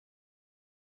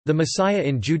The Messiah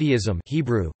in Judaism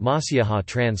Hebrew, Masiaha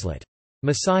translate.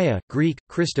 Messiah, Greek,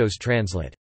 Christos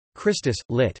translate. Christus,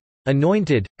 lit.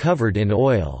 Anointed, covered in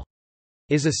oil,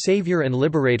 is a savior and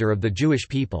liberator of the Jewish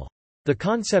people. The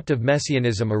concept of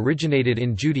messianism originated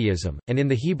in Judaism, and in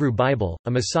the Hebrew Bible,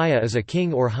 a Messiah is a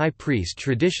king or high priest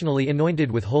traditionally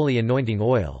anointed with holy anointing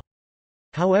oil.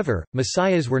 However,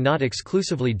 messiahs were not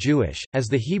exclusively Jewish, as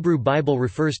the Hebrew Bible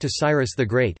refers to Cyrus the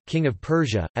Great, king of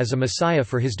Persia, as a messiah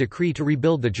for his decree to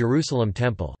rebuild the Jerusalem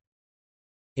temple.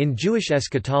 In Jewish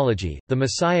eschatology, the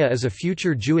Messiah is a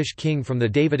future Jewish king from the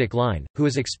Davidic line, who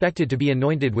is expected to be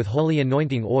anointed with holy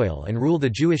anointing oil and rule the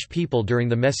Jewish people during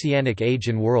the Messianic age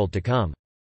and world to come.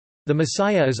 The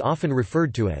Messiah is often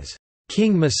referred to as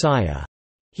King Messiah,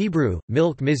 Hebrew,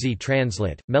 Milk Mizi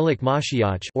translate, Melech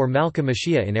Mashiach or Malka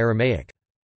Mashiach in Aramaic.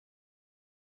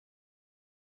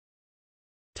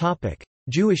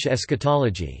 Jewish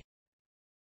eschatology.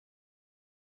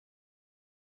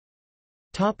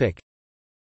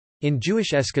 In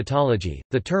Jewish eschatology,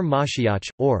 the term Mashiach,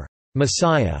 or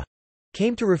Messiah,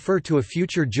 came to refer to a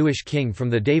future Jewish king from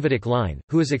the Davidic line,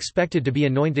 who is expected to be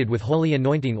anointed with holy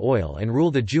anointing oil and rule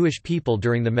the Jewish people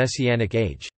during the Messianic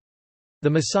age.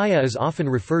 The Messiah is often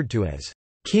referred to as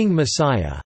King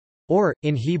Messiah, or,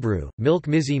 in Hebrew, Milk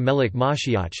Mizi Melech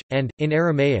Mashiach, and, in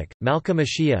Aramaic, Malka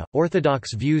Mashiach.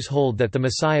 Orthodox views hold that the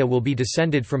Messiah will be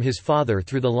descended from his father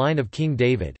through the line of King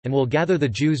David, and will gather the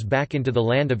Jews back into the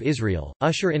land of Israel,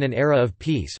 usher in an era of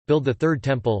peace, build the third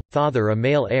temple, father a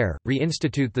male heir,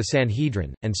 reinstitute the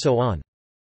Sanhedrin, and so on.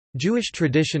 Jewish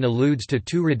tradition alludes to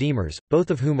two redeemers,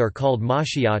 both of whom are called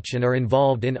Mashiach and are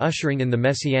involved in ushering in the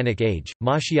Messianic age,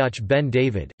 Mashiach ben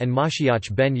David, and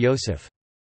Mashiach ben Yosef.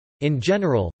 In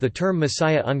general, the term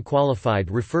Messiah unqualified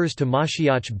refers to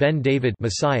Mashiach ben David,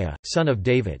 Messiah, son of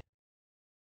David.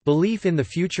 Belief in the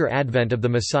future advent of the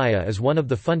Messiah is one of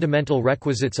the fundamental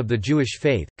requisites of the Jewish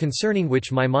faith, concerning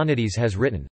which Maimonides has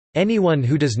written, "Anyone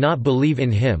who does not believe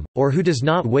in him, or who does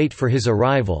not wait for his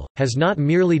arrival, has not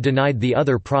merely denied the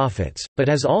other prophets, but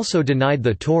has also denied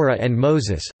the Torah and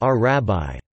Moses, our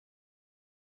rabbi."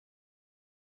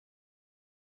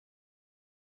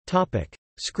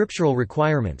 Scriptural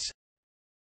requirements.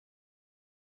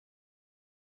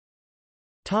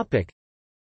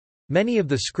 Many of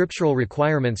the scriptural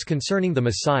requirements concerning the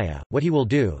Messiah, what he will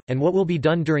do, and what will be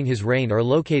done during his reign are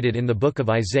located in the book of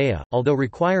Isaiah, although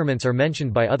requirements are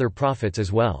mentioned by other prophets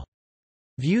as well.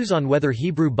 Views on whether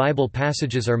Hebrew Bible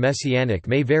passages are messianic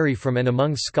may vary from and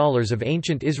among scholars of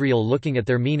ancient Israel looking at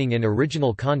their meaning in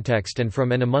original context and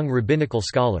from and among rabbinical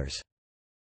scholars.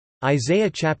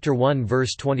 Isaiah chapter 1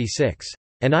 verse 26.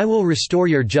 "And I will restore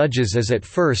your judges as at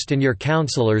first and your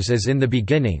counselors as in the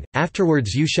beginning,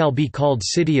 afterwards you shall be called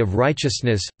city of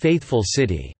righteousness, faithful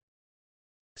city."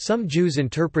 Some Jews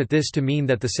interpret this to mean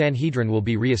that the Sanhedrin will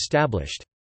be re-established.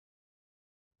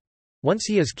 Once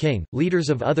he is king,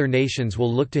 leaders of other nations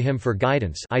will look to him for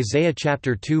guidance. Isaiah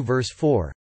chapter 2 verse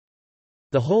 4.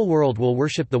 "The whole world will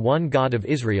worship the one God of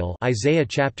Israel." Isaiah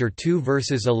chapter 2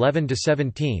 verses 11 to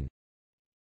 17.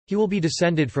 He will be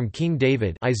descended from King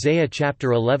David. Isaiah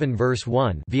chapter 11 verse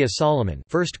 1 via Solomon.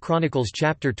 1 Chronicles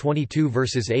chapter 22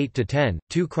 verses 8 to 10,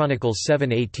 2 Chronicles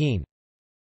 7:18.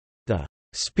 "The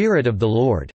Spirit of the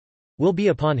Lord will be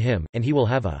upon him, and he will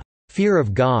have a fear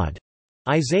of God."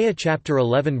 Isaiah chapter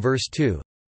 11 verse 2.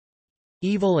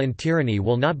 "Evil and tyranny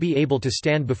will not be able to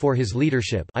stand before his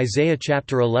leadership." Isaiah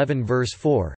chapter 11 verse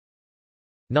 4.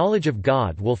 "Knowledge of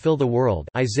God will fill the world."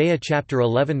 Isaiah chapter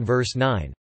 11 verse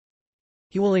 9.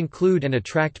 "He will include and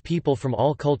attract people from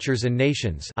all cultures and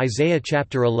nations." Isaiah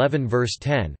chapter 11 verse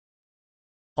 10.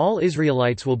 "All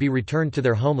Israelites will be returned to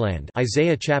their homeland."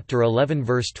 Isaiah chapter 11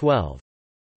 verse 12.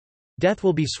 "Death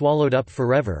will be swallowed up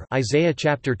forever." Isaiah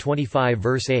chapter 25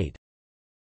 verse 8.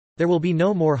 "There will be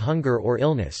no more hunger or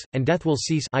illness, and death will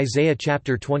cease." Isaiah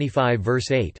chapter 25 verse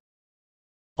 8.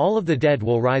 "All of the dead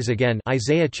will rise again."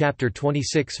 Isaiah chapter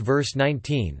 26 verse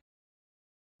 19.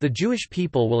 "The Jewish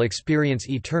people will experience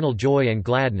eternal joy and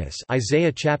gladness."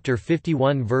 Isaiah chapter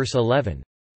 51 verse 11.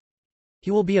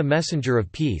 "He will be a messenger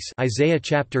of peace." Isaiah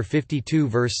chapter 52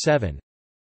 verse 7.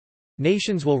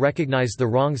 "Nations will recognize the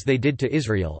wrongs they did to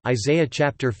Israel." Isaiah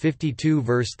chapter 52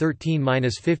 verse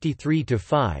 13-53 to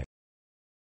 5.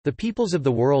 "The peoples of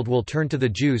the world will turn to the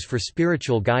Jews for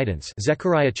spiritual guidance."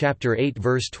 Zechariah chapter 8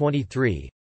 verse 23.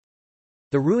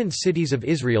 "The ruined cities of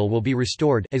Israel will be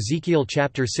restored." Ezekiel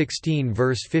chapter 16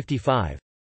 verse 55.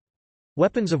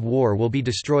 "Weapons of war will be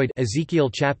destroyed." Ezekiel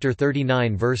chapter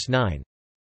 39 verse 9.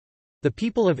 "The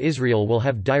people of Israel will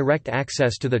have direct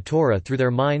access to the Torah through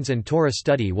their minds, and Torah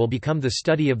study will become the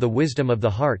study of the wisdom of the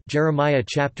heart." Jeremiah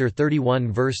chapter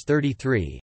 31 verse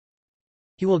 33.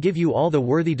 He will give you all the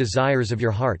worthy desires of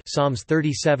your heart. Psalms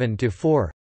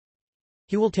 37-4.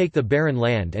 He will take the barren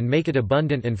land and make it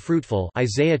abundant and fruitful.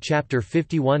 Isaiah chapter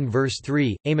 51 verse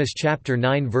 3, Amos chapter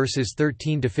 9 verses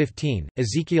 13 to 15,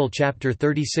 Ezekiel chapter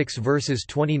 36 verses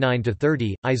 29 to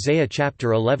 30, Isaiah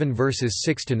chapter 11 verses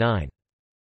 6 to 9.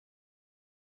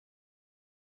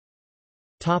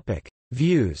 Topic: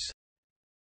 Views.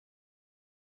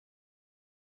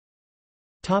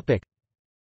 Topic: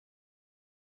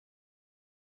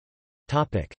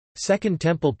 Second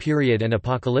Temple period and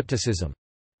apocalypticism.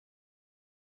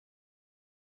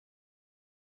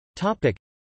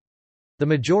 The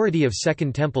majority of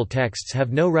Second Temple texts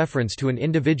have no reference to an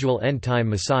individual end-time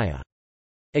Messiah.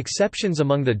 Exceptions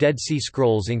among the Dead Sea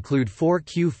Scrolls include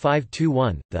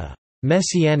 4Q521, the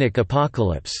Messianic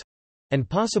Apocalypse, and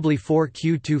possibly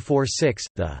 4Q246,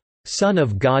 the Son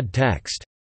of God text.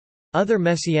 Other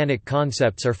messianic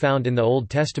concepts are found in the Old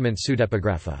Testament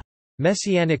pseudepigrapha.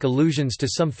 Messianic allusions to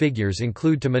some figures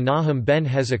include to Menahem ben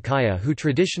Hezekiah, who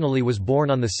traditionally was born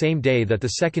on the same day that the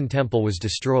Second Temple was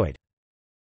destroyed.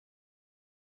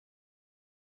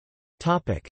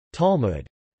 Talmud.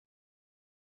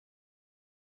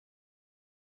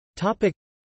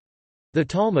 The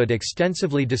Talmud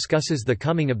extensively discusses the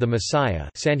coming of the Messiah,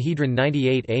 Sanhedrin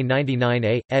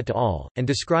 98a-99a, et al., and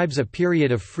describes a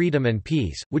period of freedom and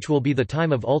peace, which will be the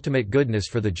time of ultimate goodness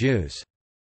for the Jews.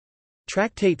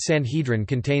 Tractate Sanhedrin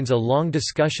contains a long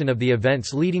discussion of the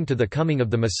events leading to the coming of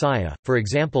the Messiah. For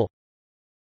example,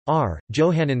 R.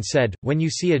 Johanan said, "When you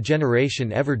see a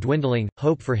generation ever dwindling,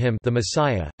 hope for him, the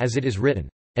Messiah, as it is written,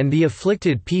 'And the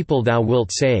afflicted people thou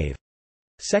wilt save.'"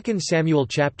 2 Samuel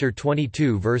chapter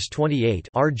 22 verse 28.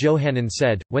 R. Johanan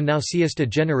said, "When thou seest a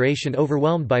generation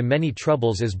overwhelmed by many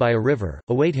troubles as by a river,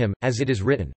 await him, as it is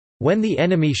written, 'When the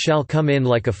enemy shall come in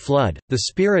like a flood, the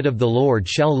Spirit of the Lord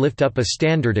shall lift up a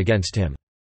standard against him,'"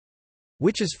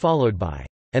 which is followed by,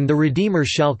 "And the Redeemer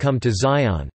shall come to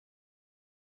Zion."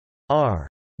 R.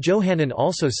 Johanan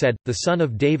also said, "The Son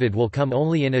of David will come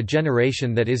only in a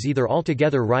generation that is either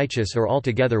altogether righteous or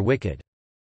altogether wicked.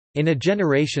 In a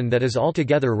generation that is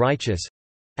altogether righteous,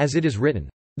 as it is written,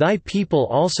 'Thy people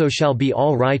also shall be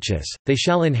all righteous, they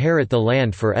shall inherit the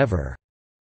land forever,'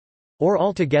 or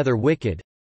altogether wicked,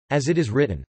 as it is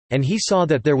written, 'And he saw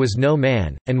that there was no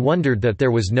man, and wondered that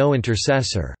there was no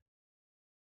intercessor.'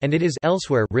 And it is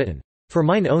elsewhere written, 'For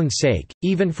mine own sake,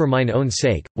 even for mine own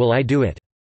sake, will I do it.'"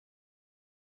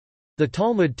 The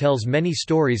Talmud tells many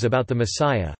stories about the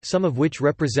Messiah, some of which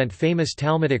represent famous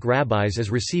Talmudic rabbis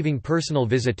as receiving personal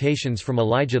visitations from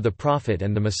Elijah the prophet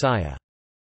and the Messiah.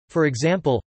 For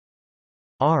example,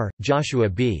 R. Joshua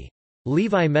b.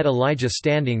 Levi met Elijah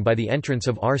standing by the entrance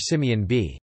of R. Simeon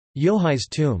b. Yohai's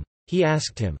tomb. He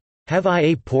asked him, "Have I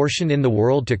a portion in the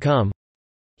world to come?"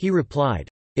 He replied,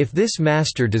 "If this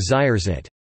master desires it."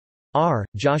 R.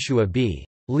 Joshua b.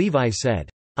 Levi said,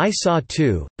 "I saw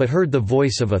two, but heard the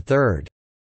voice of a third."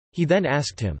 He then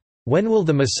asked him, "When will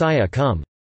the Messiah come?"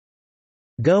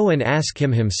 "Go and ask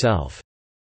him himself,"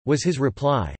 was his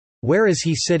reply. "Where is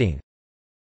he sitting?"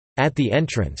 "At the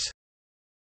entrance."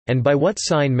 "And by what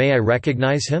sign may I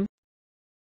recognize him?"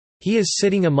 "He is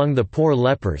sitting among the poor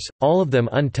lepers, all of them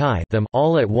untie them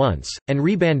all at once, and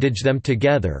rebandage them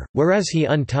together, whereas he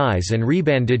unties and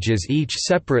rebandages each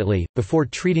separately, before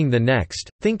treating the next,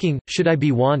 thinking, should I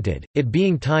be wanted, it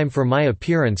being time for my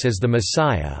appearance as the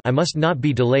Messiah, I must not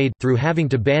be delayed through having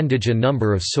to bandage a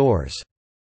number of sores."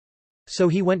 So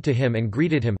he went to him and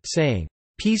greeted him, saying,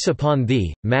 "Peace upon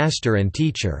thee, master and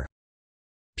teacher."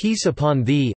 "Peace upon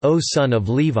thee, O son of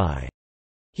Levi."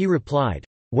 He replied,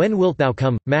 "When wilt thou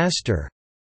come, Master?"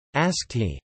 asked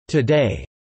he. "Today,"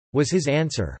 was his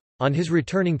answer. On his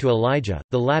returning to Elijah,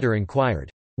 the latter inquired,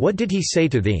 "What did he say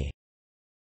to thee?"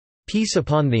 "Peace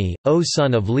upon thee, O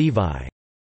son of Levi,"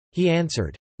 he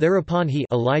answered. Thereupon he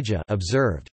Elijah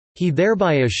observed, "He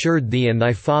thereby assured thee and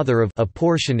thy father of a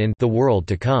portion in the world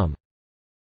to come.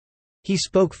 He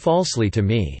spoke falsely to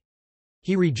me."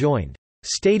 He rejoined,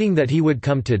 "Stating that he would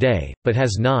come today, but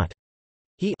has not."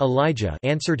 He Elijah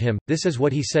answered him, "This is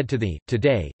what he said to thee,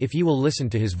 today, if ye will listen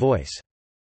to his voice."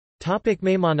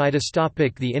 Maimonides.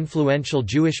 The influential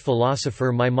Jewish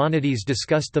philosopher Maimonides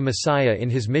discussed the Messiah in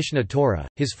his Mishnah Torah,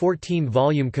 his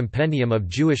 14-volume compendium of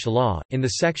Jewish law, in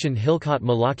the section Hilchot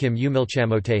Malachim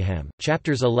Umilchamotehem,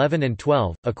 chapters 11 and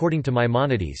 12. According to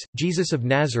Maimonides, Jesus of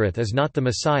Nazareth is not the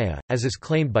Messiah, as is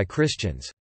claimed by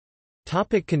Christians.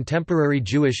 Contemporary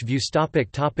Jewish views.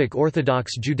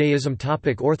 Orthodox Judaism.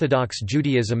 Orthodox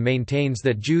Judaism maintains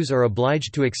that Jews are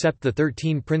obliged to accept the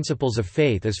 13 principles of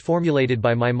faith as formulated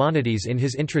by Maimonides in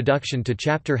his introduction to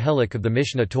chapter Helek of the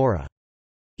Mishnah Torah.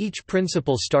 Each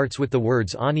principle starts with the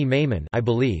words Ani Maimon, I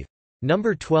believe.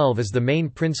 Number 12 is the main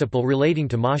principle relating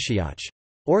to Mashiach.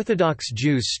 Orthodox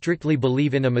Jews strictly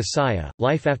believe in a Messiah,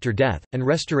 life after death, and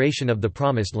restoration of the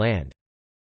Promised Land.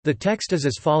 The text is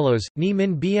as follows: Ni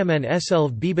min bmn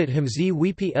slv bibit himzi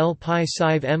wipi el pi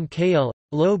siv mkl,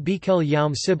 lo bikel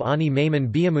yaum sib ani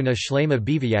maiman biamuna shlema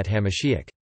bivayat hamashiach.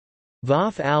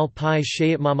 Vaf al pi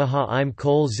shayatmamaha im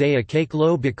kol zaya kake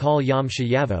lo bikal yam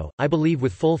shayavo, I believe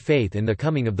with full faith in the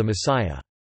coming of the Messiah.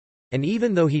 And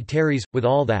even though he tarries, with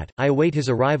all that, I await his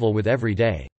arrival with every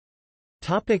day.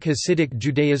 Hasidic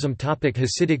Judaism.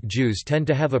 Hasidic Jews tend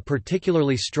to have a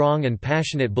particularly strong and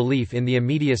passionate belief in the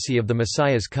immediacy of the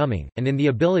Messiah's coming, and in the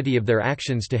ability of their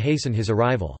actions to hasten his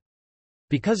arrival.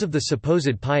 Because of the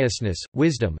supposed piousness,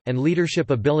 wisdom, and leadership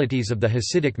abilities of the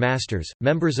Hasidic masters,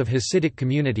 members of Hasidic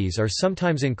communities are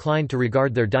sometimes inclined to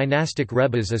regard their dynastic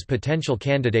rebbes as potential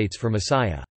candidates for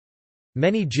Messiah.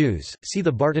 Many Jews, see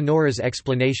the Bartanora's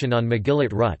explanation on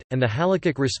Megillat Rut, and the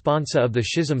halakhic responsa of the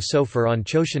Shizam Sofer on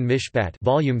Choshen Mishpat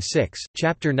Volume 6,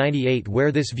 Chapter 98,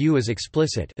 where this view is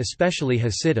explicit, especially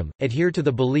Hasidim, adhere to the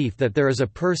belief that there is a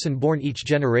person born each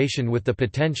generation with the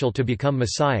potential to become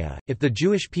Messiah. If the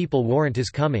Jewish people warrant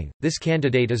his coming, this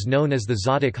candidate is known as the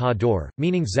Zadok HaDor,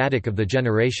 meaning Zadok of the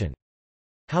generation.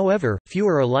 However,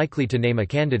 fewer are likely to name a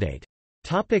candidate.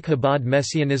 Chabad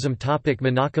Messianism.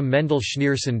 Menachem Mendel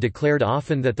Schneerson declared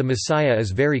often that the Messiah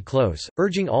is very close,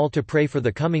 urging all to pray for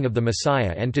the coming of the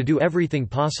Messiah and to do everything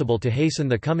possible to hasten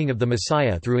the coming of the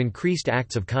Messiah through increased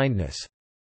acts of kindness.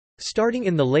 Starting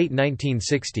in the late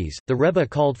 1960s, the Rebbe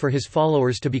called for his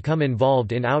followers to become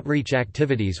involved in outreach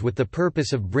activities with the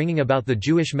purpose of bringing about the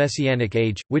Jewish Messianic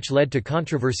age, which led to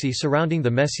controversy surrounding the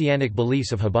Messianic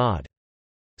beliefs of Chabad.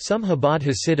 Some Chabad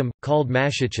Hasidim, called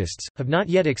Mashiachists, have not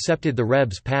yet accepted the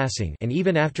Rebbe's passing and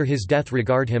even after his death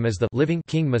regard him as the living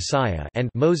King Messiah and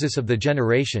Moses of the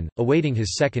generation, awaiting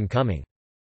his second coming.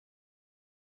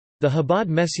 The Chabad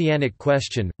Messianic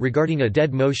question, regarding a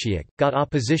dead Moshiach, got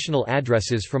oppositional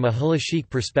addresses from a halachic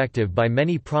perspective by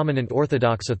many prominent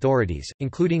Orthodox authorities,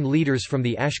 including leaders from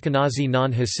the Ashkenazi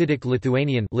non-Hasidic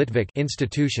Lithuanian Litvak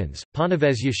institutions,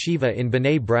 Ponevez Yeshiva in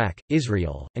Bnei Brak,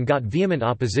 Israel, and got vehement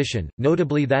opposition,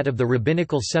 notably that of the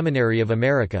Rabbinical Seminary of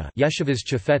America Yeshivas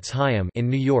Chafetz Chaim in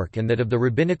New York and that of the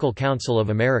Rabbinical Council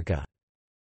of America.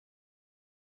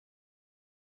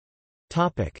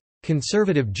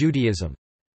 Conservative Judaism.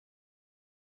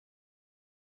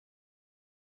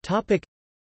 Emet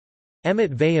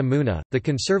Ve'emunah, the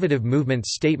conservative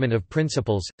movement's statement of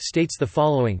principles, states the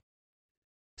following: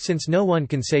 Since no one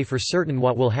can say for certain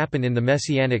what will happen in the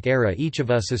Messianic era, each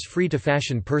of us is free to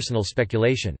fashion personal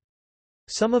speculation.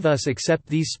 Some of us accept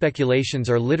these speculations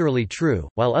are literally true,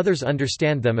 while others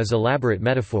understand them as elaborate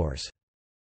metaphors.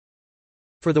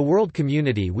 For the world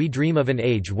community, we dream of an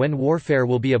age when warfare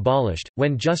will be abolished,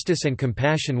 when justice and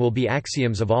compassion will be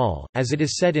axioms of all, as it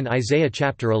is said in Isaiah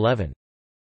chapter 11.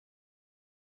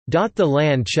 The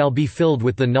land shall be filled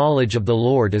with the knowledge of the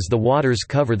Lord as the waters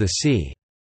cover the sea.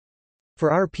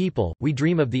 For our people, we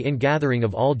dream of the ingathering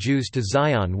of all Jews to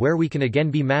Zion, where we can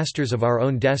again be masters of our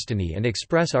own destiny and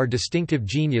express our distinctive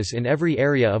genius in every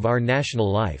area of our national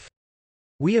life.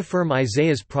 We affirm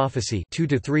Isaiah's prophecy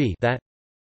 2-3 that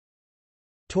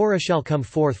Torah shall come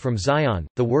forth from Zion,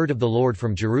 the word of the Lord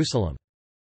from Jerusalem.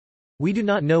 We do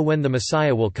not know when the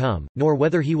Messiah will come, nor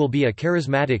whether he will be a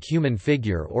charismatic human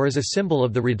figure or as a symbol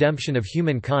of the redemption of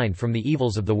humankind from the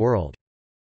evils of the world.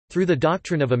 Through the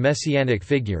doctrine of a messianic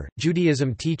figure,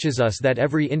 Judaism teaches us that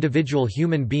every individual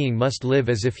human being must live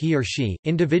as if he or she,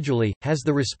 individually, has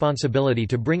the responsibility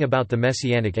to bring about the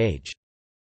messianic age.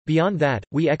 Beyond that,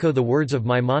 we echo the words of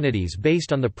Maimonides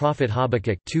based on the prophet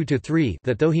Habakkuk 2-3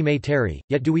 that though he may tarry,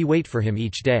 yet do we wait for him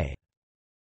each day.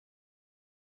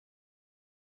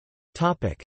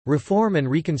 Reform and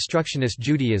Reconstructionist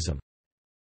Judaism.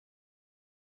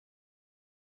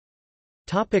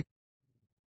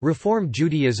 Reform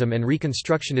Judaism and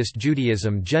Reconstructionist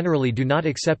Judaism generally do not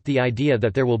accept the idea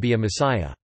that there will be a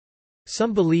Messiah.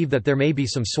 Some believe that there may be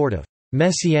some sort of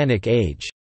messianic age,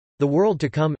 the world to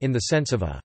come, in the sense of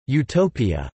a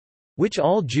utopia, which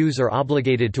all Jews are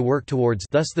obligated to work towards,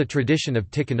 thus the tradition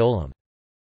of Tikkun Olam.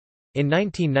 In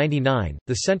 1999,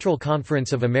 the Central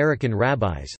Conference of American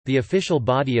Rabbis, the official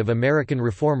body of American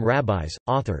Reform rabbis,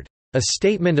 authored a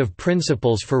Statement of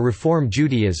Principles for Reform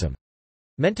Judaism,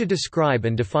 meant to describe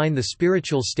and define the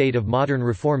spiritual state of modern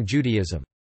Reform Judaism.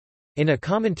 In a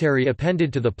commentary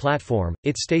appended to the platform,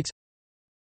 it states,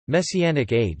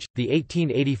 Messianic Age. The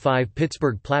 1885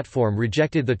 Pittsburgh Platform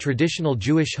rejected the traditional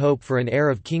Jewish hope for an heir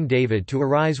of King David to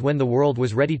arise when the world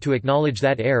was ready to acknowledge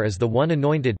that heir as the one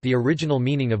anointed, the original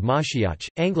meaning of Mashiach,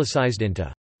 anglicized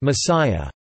into Messiah.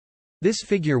 This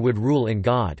figure would rule in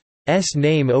God.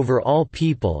 name over all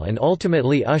people and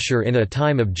ultimately usher in a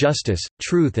time of justice,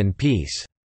 truth and peace."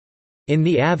 In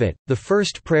the Avet, the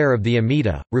first prayer of the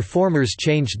Amida, reformers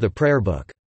changed the prayer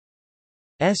book's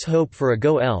hope for a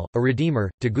Goel, a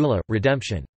redeemer, Tegula,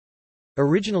 redemption.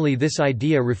 Originally this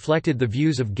idea reflected the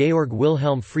views of Georg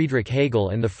Wilhelm Friedrich Hegel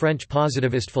and the French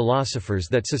positivist philosophers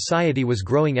that society was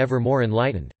growing ever more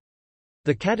enlightened.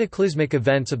 The cataclysmic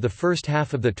events of the first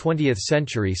half of the 20th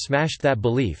century smashed that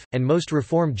belief, and most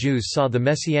Reform Jews saw the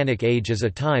Messianic age as a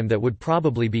time that would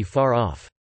probably be far off.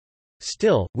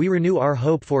 Still, we renew our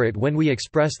hope for it when we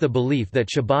express the belief that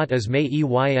Shabbat is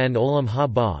Me'yn Olam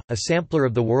Haba, a sampler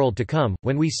of the world to come,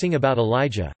 when we sing about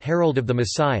Elijah, herald of the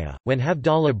Messiah, when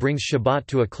Havdalah brings Shabbat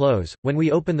to a close, when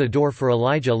we open the door for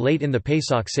Elijah late in the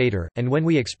Pesach Seder, and when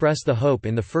we express the hope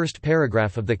in the first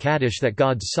paragraph of the Kaddish that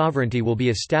God's sovereignty will be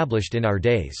established in our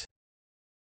days.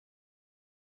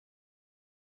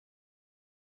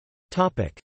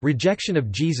 Rejection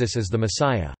of Jesus as the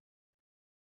Messiah.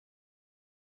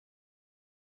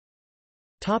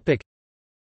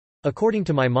 According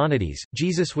to Maimonides,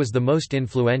 Jesus was the most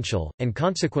influential, and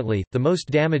consequently, the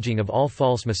most damaging of all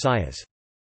false messiahs.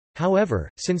 However,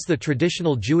 since the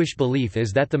traditional Jewish belief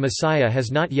is that the Messiah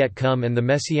has not yet come and the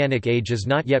Messianic age is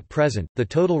not yet present, the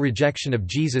total rejection of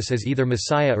Jesus as either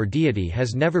Messiah or deity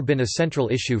has never been a central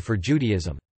issue for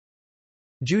Judaism.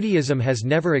 Judaism has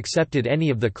never accepted any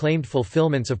of the claimed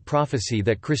fulfillments of prophecy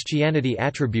that Christianity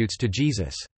attributes to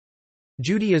Jesus.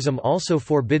 Judaism also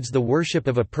forbids the worship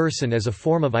of a person as a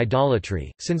form of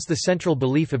idolatry, since the central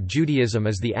belief of Judaism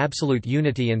is the absolute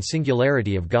unity and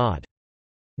singularity of God.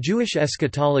 Jewish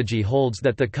eschatology holds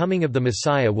that the coming of the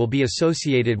Messiah will be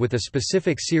associated with a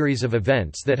specific series of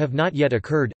events that have not yet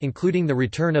occurred, including the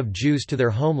return of Jews to their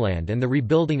homeland and the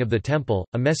rebuilding of the Temple,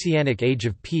 a messianic age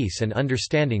of peace and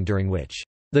understanding during which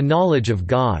the knowledge of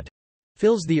God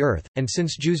fills the earth, and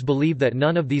since Jews believe that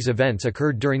none of these events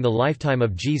occurred during the lifetime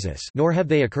of Jesus nor have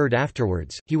they occurred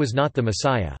afterwards, he was not the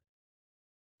Messiah.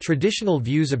 Traditional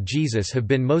views of Jesus have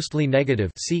been mostly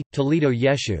negative. See Toledo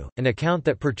Yeshu, an account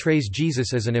that portrays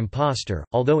Jesus as an impostor,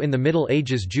 although in the Middle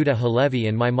Ages Judah Halevi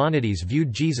and Maimonides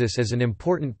viewed Jesus as an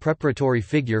important preparatory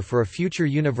figure for a future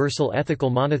universal ethical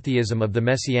monotheism of the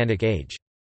Messianic age.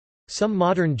 Some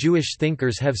modern Jewish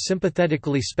thinkers have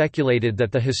sympathetically speculated that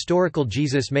the historical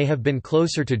Jesus may have been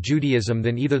closer to Judaism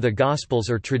than either the Gospels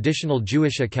or traditional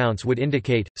Jewish accounts would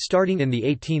indicate, starting in the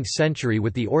 18th century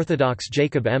with the Orthodox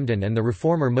Jacob Emden and the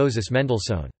Reformer Moses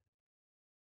Mendelssohn.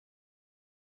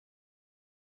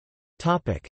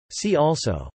 See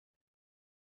also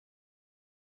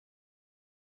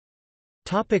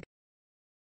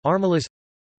Armalas,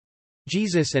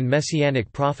 Jesus and Messianic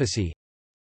prophecy,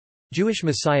 Jewish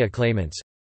Messiah claimants,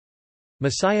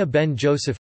 Messiah ben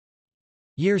Joseph,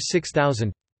 Year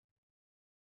 6000.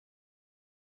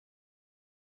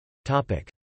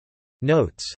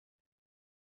 Notes.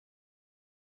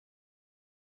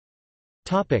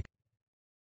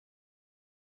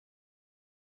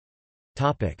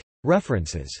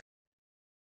 References.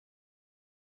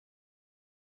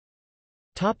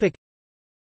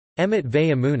 Emet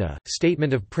Ve'amuna,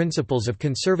 Statement of Principles of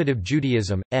Conservative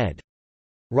Judaism, ed.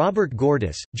 Robert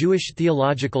Gordis, Jewish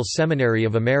Theological Seminary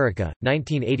of America,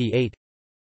 1988.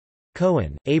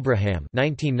 Cohen, Abraham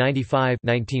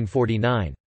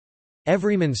 1995–1949.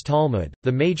 Everyman's Talmud,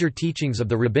 The Major Teachings of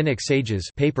the Rabbinic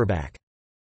Sages paperback.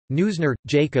 Neusner,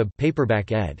 Jacob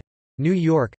paperback ed. New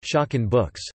York, Schocken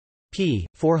Books. p.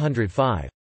 405.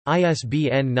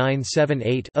 ISBN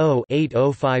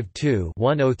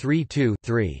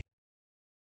 978-0-8052-1032-3.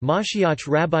 Mashiach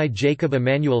Rabbi Jacob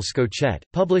Emanuel Scochet,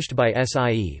 published by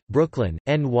SIE, Brooklyn,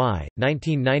 NY,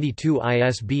 1992.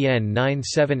 ISBN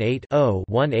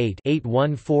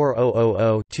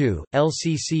 978-0-18-814000-2,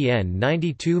 LCCN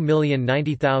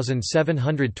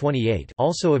 92090728.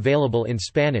 Also available in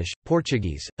Spanish,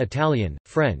 Portuguese, Italian,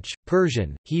 French,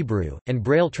 Persian, Hebrew, and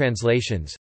Braille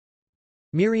translations.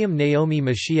 Miriam Naomi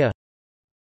Mashiach.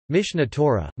 Mishnah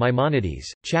Torah,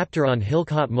 Maimonides, chapter on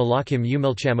Hilchot Malachim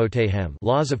Umilchamotehem,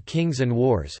 Laws of Kings and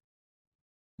Wars.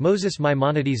 Moses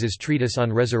Maimonides' Treatise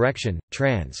on Resurrection,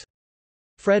 trans.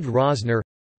 Fred Rosner.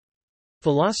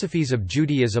 Philosophies of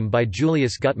Judaism by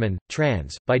Julius Gutman,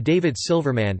 trans. By David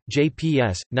Silverman,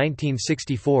 J.P.S.,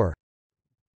 1964.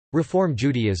 Reform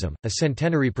Judaism, A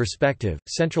Centenary Perspective,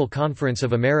 Central Conference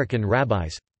of American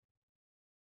Rabbis.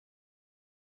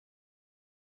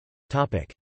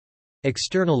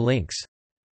 External links.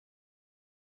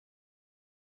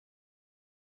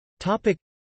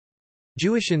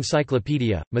 Jewish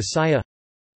Encyclopedia, Messiah,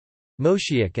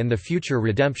 Moshiach and the Future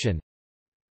Redemption,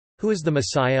 Who is the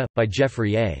Messiah? By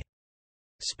Jeffrey A.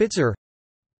 Spitzer,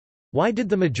 Why did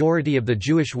the majority of the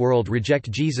Jewish world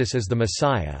reject Jesus as the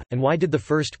Messiah, and why did the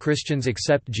first Christians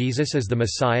accept Jesus as the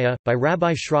Messiah? By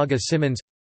Rabbi Shraga Simmons.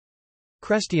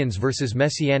 Christians versus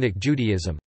Messianic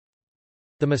Judaism.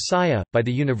 The Messiah, by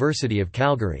the University of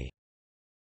Calgary.